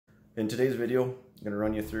In today's video, I'm going to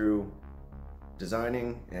run you through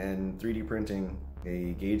designing and 3D printing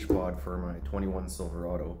a gauge pod for my 21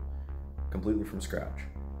 Silverado completely from scratch.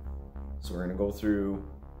 So we're going to go through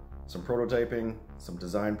some prototyping, some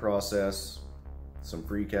design process, some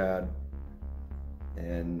FreeCAD,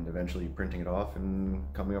 and eventually printing it off and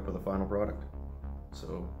coming up with a final product.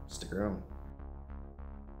 So stick around.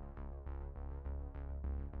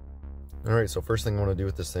 Alright, so first thing I want to do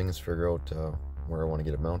with this thing is figure out where I want to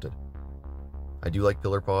get it mounted. I do like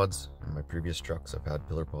pillar pods. In my previous trucks I've had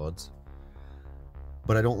pillar pods,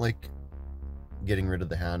 but I don't like getting rid of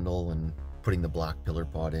the handle and putting the black pillar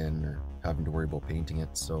pod in or having to worry about painting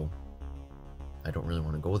it, so I don't really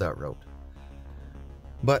want to go that route.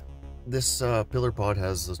 But this pillar pod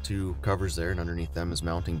has those two covers there, and underneath them is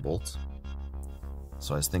mounting bolts.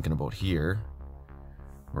 So I was thinking about here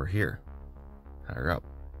or here, higher up.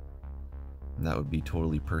 And that would be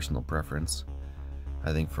totally personal preference.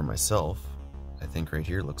 I think for myself, I think right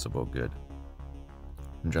here looks about good.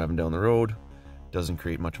 I'm driving down the road, doesn't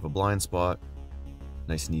create much of a blind spot,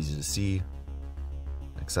 nice and easy to see,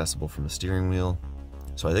 accessible from the steering wheel.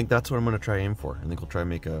 So I think that's what I'm going to try aim for. I think we'll try and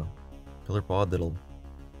make a pillar pod that'll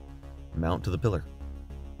mount to the pillar.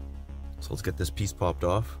 So let's get this piece popped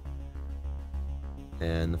off.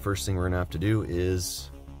 And the first thing we're going to have to do is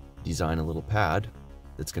design a little pad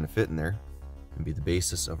that's going to fit in there and be the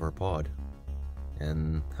basis of our pod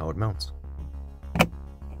and how it mounts.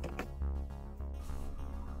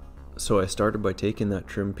 So I started by taking that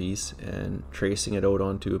trim piece and tracing it out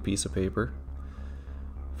onto a piece of paper.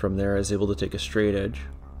 From there I was able to take a straight edge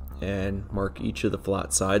and mark each of the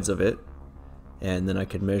flat sides of it, and then I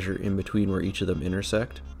could measure in between where each of them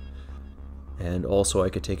intersect. And also I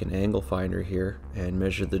could take an angle finder here and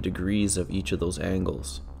measure the degrees of each of those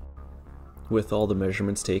angles. With all the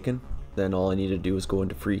measurements taken, then all I need to do is go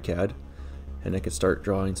into FreeCAD and I could start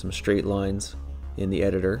drawing some straight lines in the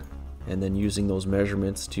editor, and then using those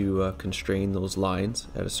measurements to constrain those lines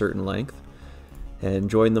at a certain length and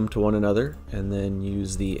join them to one another, and then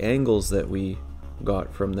use the angles that we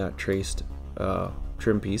got from that traced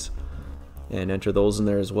trim piece and enter those in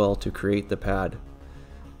there as well to create the pad.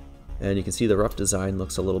 And you can see the rough design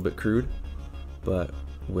looks a little bit crude, but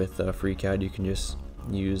with FreeCAD you can just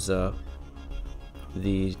use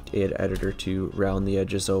the editor to round the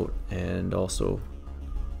edges out and also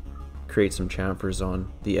create some chamfers on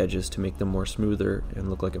the edges to make them more smoother and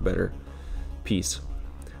look like a better piece.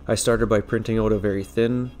 I started by printing out a very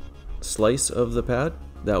thin slice of the pad,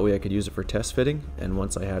 that way I could use it for test fitting, and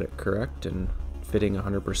once I had it correct and fitting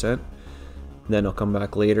 100%, then I'll come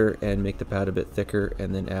back later and make the pad a bit thicker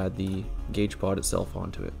and then add the gauge pod itself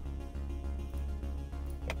onto it.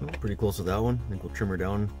 Pretty close with that one. I think we'll trim her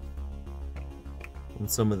down on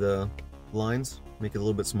some of the lines, make it a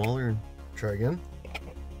little bit smaller, and try again.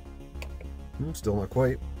 Still not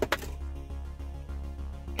quite.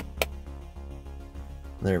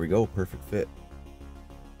 There we go, perfect fit.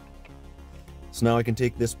 So now I can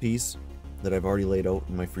take this piece that I've already laid out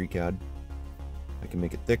in my FreeCAD, I can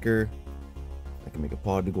make it thicker, I can make a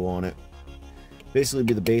pod to go on it. Basically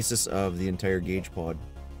be the basis of the entire gauge pod,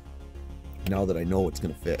 now that I know it's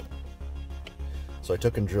going to fit. So I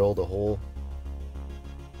took and drilled a hole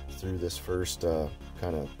through this first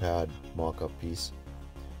kind of pad mock-up piece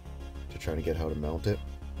to try to get how to mount it.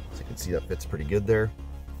 So you can see that fits pretty good there.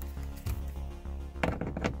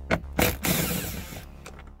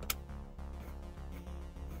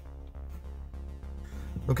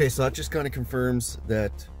 Okay, so that just kind of confirms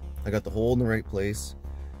that I got the hole in the right place,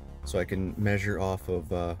 so I can measure off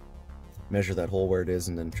of measure that hole where it is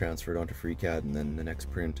and then transfer it onto FreeCAD, and then the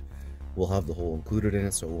next print will have the hole included in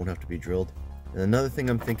it, so it won't have to be drilled. And another thing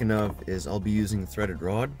I'm thinking of is I'll be using the threaded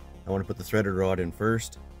rod. I want to put the threaded rod in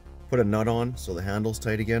first, put a nut on so the handle's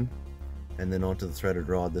tight again, and then onto the threaded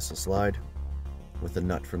rod this will slide with a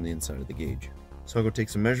nut from the inside of the gauge. So I'll go take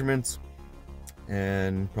some measurements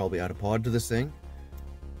and probably add a pod to this thing,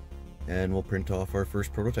 and we'll print off our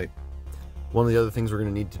first prototype. One of the other things we're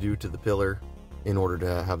going to need to do to the pillar in order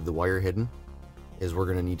to have the wire hidden is we're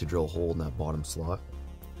going to need to drill a hole in that bottom slot.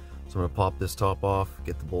 So I'm going to pop this top off,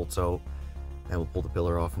 get the bolts out, and we'll pull the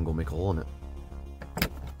pillar off and go make a hole in it.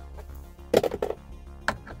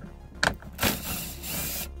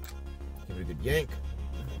 Give it a good yank,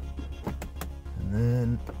 and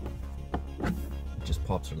then it just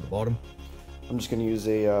pops to the bottom. I'm just going to use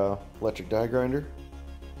a electric die grinder.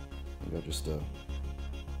 I got just a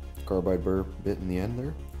carbide burr bit in the end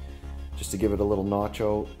there, just to give it a little notch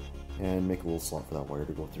out and make a little slot for that wire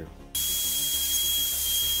to go through.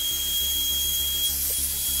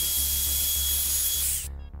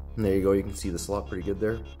 And there you go, you can see the slot pretty good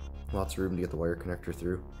there. Lots of room to get the wire connector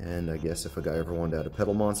through. And I guess if a guy ever wanted to add a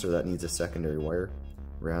pedal monster, that needs a secondary wire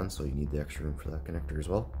around, so you need the extra room for that connector as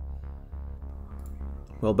well.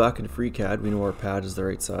 Well, back in FreeCAD, we know our pad is the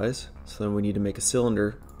right size, so then we need to make a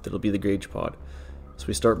cylinder that'll be the gauge pod. So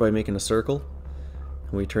we start by making a circle,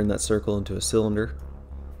 and we turn that circle into a cylinder.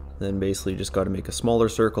 Then basically just got to make a smaller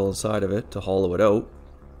circle inside of it to hollow it out,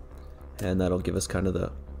 and that'll give us kind of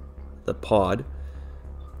the pod.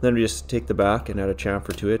 Then we just take the back and add a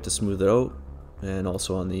chamfer to it to smooth it out, and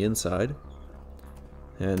also on the inside.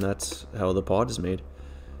 And that's how the pod is made.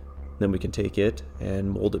 Then we can take it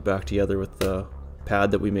and mold it back together with the pad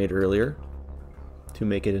that we made earlier to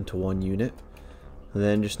make it into one unit. And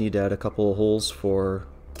then just need to add a couple of holes, for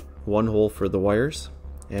one hole for the wires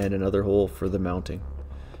and another hole for the mounting.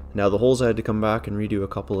 Now the holes I had to come back and redo a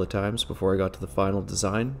couple of times before I got to the final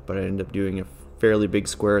design, but I ended up doing a fairly big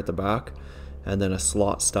square at the back and then a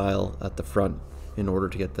slot style at the front in order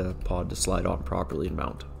to get the pod to slide on properly and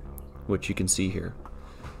mount, which you can see here.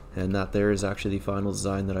 And that there is actually the final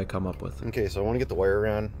design that I come up with. Okay, so I want to get the wire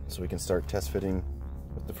around so we can start test fitting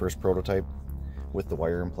with the first prototype with the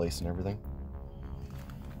wire in place and everything.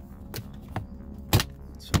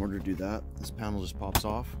 So in order to do that, this panel just pops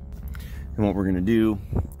off. And what we're going to do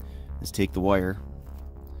is take the wire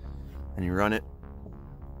and you run it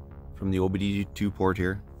from the OBD2 port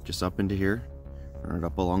here, just up into here, run it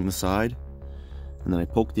up along the side, and then I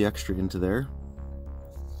poke the extra into there,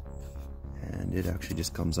 and it actually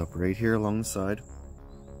just comes up right here along the side.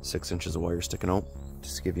 6 inches of wire sticking out,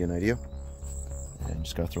 just to give you an idea. And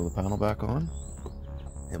just gotta throw the panel back on,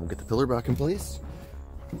 and we'll get the pillar back in place,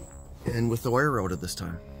 and with the wire routed this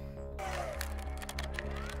time.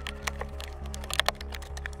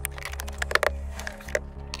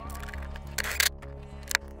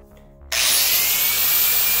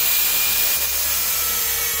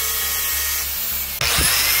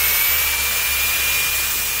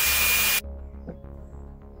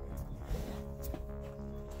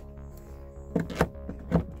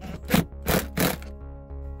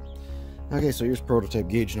 Okay, so here's prototype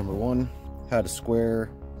gauge number 1. Had a square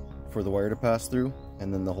for the wire to pass through,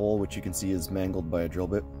 and then the hole, which you can see is mangled by a drill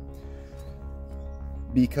bit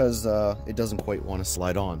because it doesn't quite want to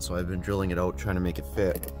slide on, so I've been drilling it out trying to make it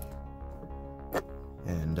fit.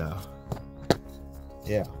 And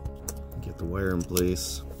yeah, get the wire in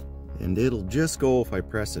place, and it'll just go if I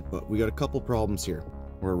press it, but we got a couple problems here.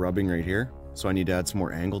 We're rubbing right here, so I need to add some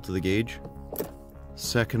more angle to the gauge.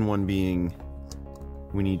 Second one being,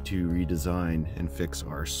 we need to redesign and fix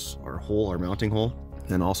our hole, our mounting hole,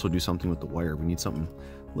 and also do something with the wire. We need something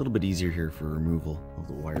a little bit easier here for removal of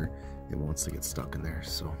the wire. It wants to get stuck in there,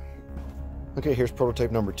 so. Okay, here's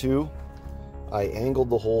prototype number 2. I angled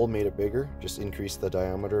the hole, made it bigger, just increased the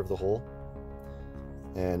diameter of the hole,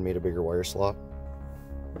 and made a bigger wire slot.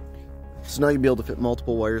 So now you'll be able to fit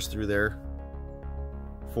multiple wires through there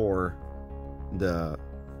for the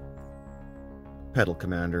pedal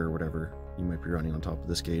commander or whatever you might be running on top of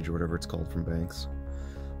this gauge, or whatever it's called from Banks.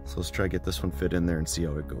 So let's try to get this one fit in there and see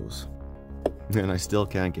how it goes. And I still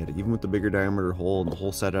can't get it, even with the bigger diameter hole and the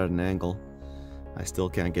hole set at an angle, I still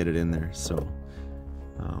can't get it in there. So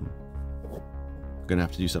gonna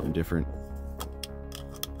have to do something different.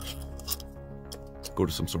 Go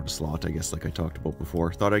to some sort of slot, I guess, like I talked about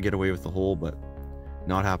before. Thought I'd get away with the hole, but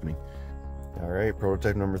not happening. All right,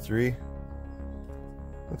 prototype number 3.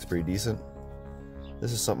 Looks pretty decent.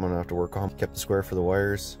 This is something I'm gonna have to work on. Kept the square for the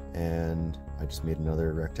wires, and I just made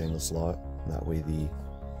another rectangle slot. That way the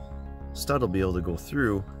stud will be able to go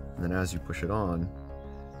through, and then as you push it on,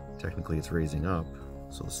 technically it's raising up,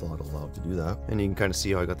 so the slot will allow it to do that. And you can kind of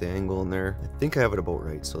see how I got the angle in there. I think I have it about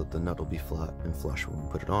right, so that the nut will be flat and flush when we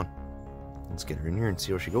put it on. Let's get her in here and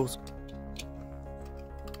see how she goes.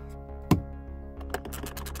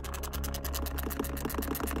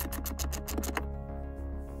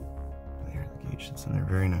 Sits in there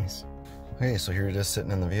very nice. Okay, so here it is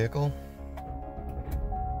sitting in the vehicle.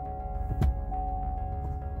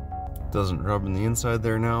 Doesn't rub in the inside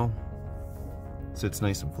there now. Sits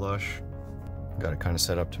nice and flush. Got it kind of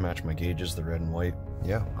set up to match my gauges, the red and white.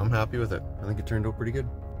 Yeah, I'm happy with it. I think it turned out pretty good.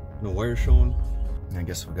 No wire showing. I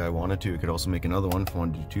guess if a guy wanted to, he could also make another one if he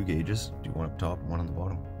wanted to do 2 gauges. Do one up top and one on the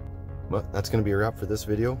bottom. But that's going to be a wrap for this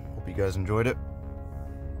video. Hope you guys enjoyed it.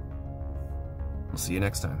 We'll see you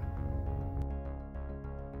next time.